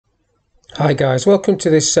Hi guys, welcome to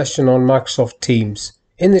this session on Microsoft Teams.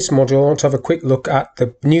 In this module I want to have a quick look at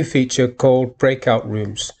the new feature called Breakout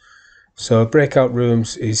Rooms. So Breakout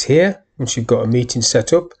Rooms is here once you've got a meeting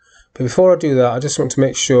set up. But before I do that, I just want to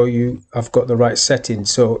make sure you have got the right settings.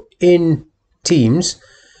 So in Teams,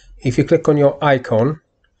 if you click on your icon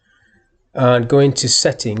and go into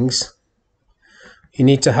settings, you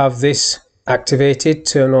need to have this activated,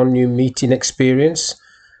 turn on new meeting experience.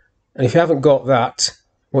 And if you haven't got that,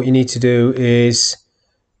 what you need to do is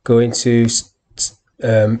go into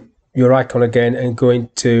your icon again and go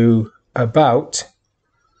into About.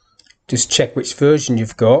 Just check which version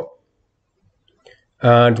you've got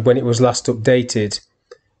and when it was last updated.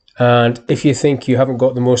 And if you think you haven't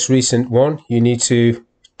got the most recent one, you need to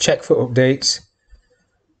check for updates,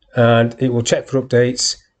 and it will check for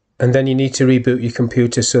updates, and then you need to reboot your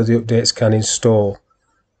computer so the updates can install,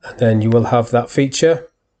 and then you will have that feature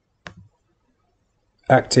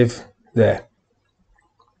active there.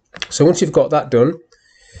 So once you've got that done,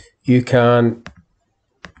 you can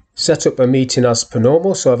set up a meeting as per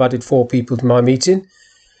normal. So I've added 4 people to my meeting,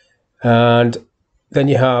 and then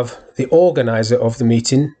you have the organizer of the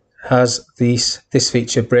meeting has this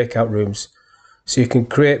feature, Breakout Rooms. So you can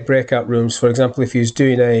create breakout rooms. For example, if you was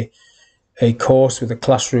doing a course with a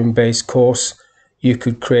classroom based course, you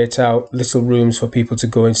could create out little rooms for people to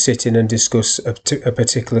go and sit in and discuss a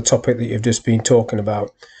particular topic that you've just been talking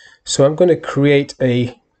about. So I'm going to create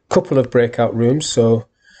a couple of breakout rooms. So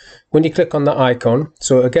when you click on that icon,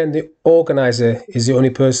 so again, the organizer is the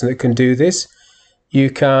only person that can do this.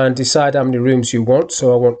 You can decide how many rooms you want.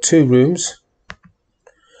 So I want 2 rooms,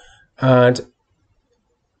 and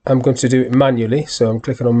I'm going to do it manually. So I'm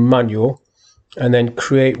clicking on manual and then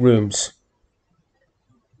create rooms.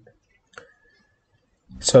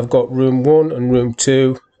 So I've got room 1 and room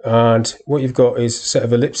 2, and what you've got is a set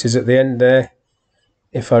of ellipses at the end there.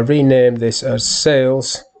 If I rename this as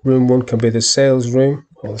sales, room 1 can be the sales room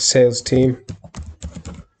or the sales team.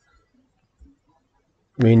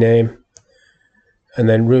 Rename. And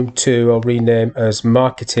then room 2 I'll rename as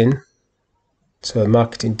marketing. So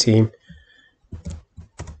marketing team.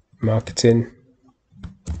 Marketing.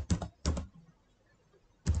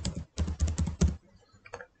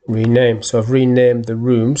 Rename. So I've renamed the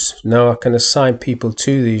rooms. Now I can assign people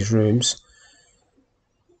to these rooms.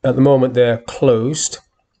 At the moment they're closed,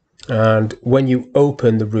 and when you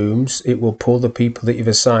open the rooms it will pull the people that you've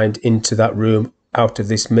assigned into that room out of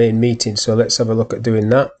this main meeting. So let's have a look at doing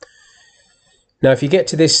that. Now if you get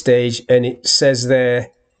to this stage and it says there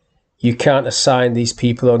you can't assign these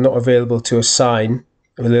people or not available to assign,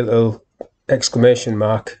 with a little exclamation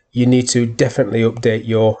mark, you need to definitely update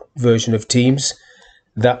your version of Teams.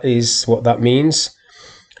 That is what that means.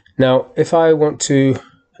 Now if I want to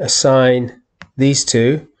assign these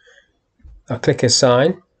 2, I click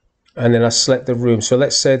assign and then I select the room. So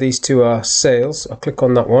let's say these 2 are sales. I'll click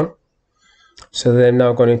on that one. So they're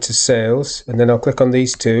now gone into sales, and then I'll click on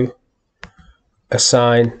these 2,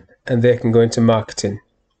 assign, and they can go into marketing.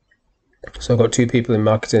 So I've got 2 people in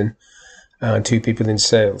marketing and 2 people in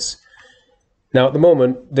sales. Now at the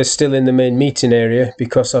moment they're still in the main meeting area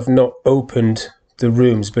because I've not opened the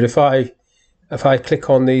rooms. But if I click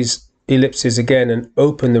on these ellipses again and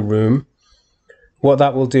open the room, what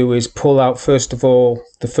that will do is pull out first of all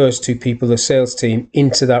the first 2 people, the sales team,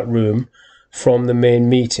 into that room from the main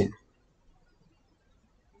meeting.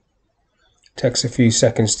 Takes a few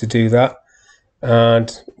seconds to do that,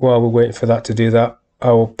 and while we're waiting for that to do that,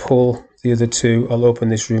 I will pull the other 2. I'll open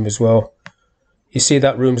this room as well. You see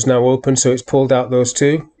that room's now open, so it's pulled out those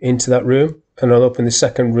 2 into that room, and I'll open the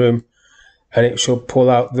second room and it shall pull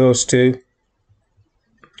out those 2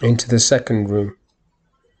 into the second room.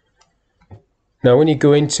 Now when you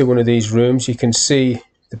go into one of these rooms, you can see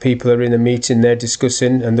the people are in the meeting, they're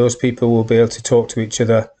discussing, and those people will be able to talk to each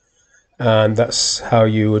other, and that's how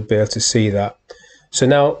you would be able to see that. So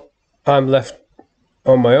now I'm left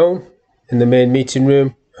on my own in the main meeting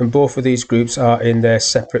room, and both of these groups are in their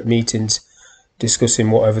separate meetings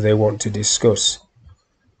discussing whatever they want to discuss.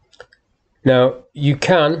 Now you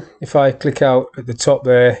can, if I click out at the top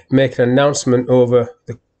there, make an announcement over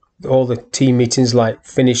all the team meetings, like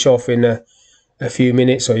finish off in a few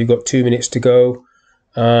minutes, or you've got 2 minutes to go,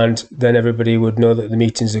 and then everybody would know that the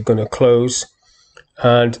meetings are going to close.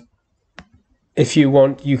 And if you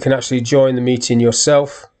want, you can actually join the meeting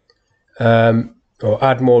yourself, or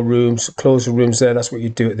add more rooms, close the rooms there. That's what you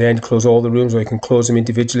do at the end, close all the rooms, or you can close them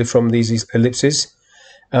individually from these ellipses.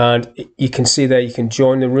 And you can see there you can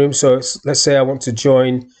join the room. So let's say I want to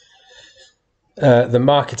join the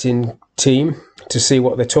marketing team to see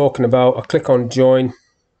what they're talking about. I click on join,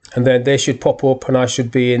 and then they should pop up and I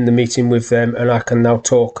should be in the meeting with them, and I can now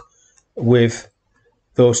talk with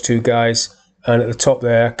those two guys, and at the top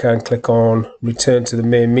there I can click on return to the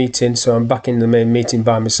main meeting, so I'm back in the main meeting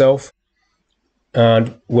by myself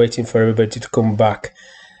and waiting for everybody to come back.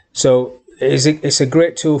 So it's a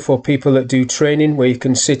great tool for people that do training, where you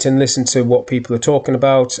can sit and listen to what people are talking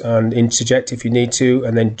about and interject if you need to,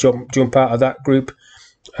 and then jump out of that group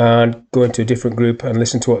and go into a different group and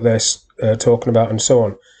listen to what they're talking about, and so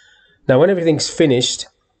on. Now when everything's finished,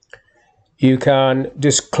 you can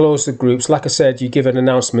just close the groups. Like I said, you give an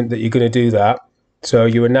announcement that you're going to do that. So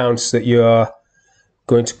you announce that you are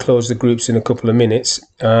going to close the groups in a couple of minutes,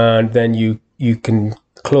 and then you can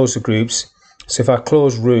close the groups. So if I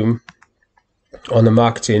close room on the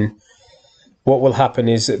marketing, what will happen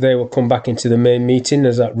is that they will come back into the main meeting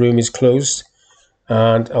as that room is closed,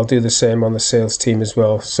 and I'll do the same on the sales team as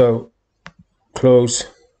well. So close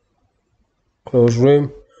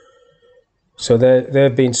room. So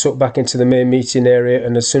they've been sucked back into the main meeting area,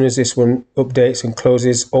 and as soon as this one updates and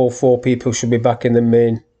closes, all 4 people should be back in the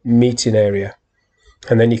main meeting area.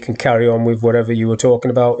 And then you can carry on with whatever you were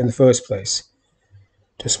talking about in the first place.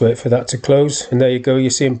 Just wait for that to close, and there you go,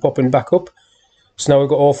 you see them popping back up. So now we've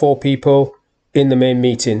got all 4 people in the main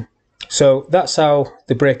meeting. So that's how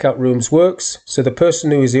the breakout rooms works. So the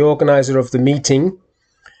person who is the organizer of the meeting,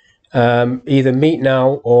 either meet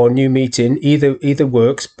now or new meeting, either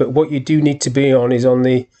works. But what you do need to be on is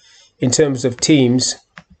in terms of teams,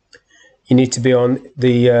 you need to be on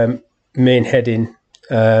the main heading.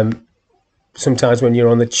 Sometimes when you're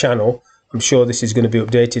on the channel, I'm sure this is going to be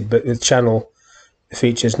updated, but the channel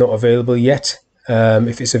feature is not available yet.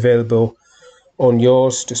 If it's available on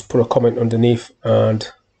yours, just put a comment underneath and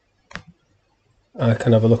I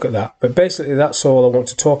can have a look at that. But basically that's all I want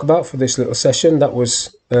to talk about for this little session. That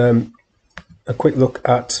was a quick look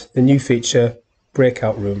at the new feature,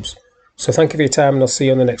 breakout rooms. So thank you for your time, and I'll see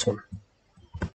you on the next one.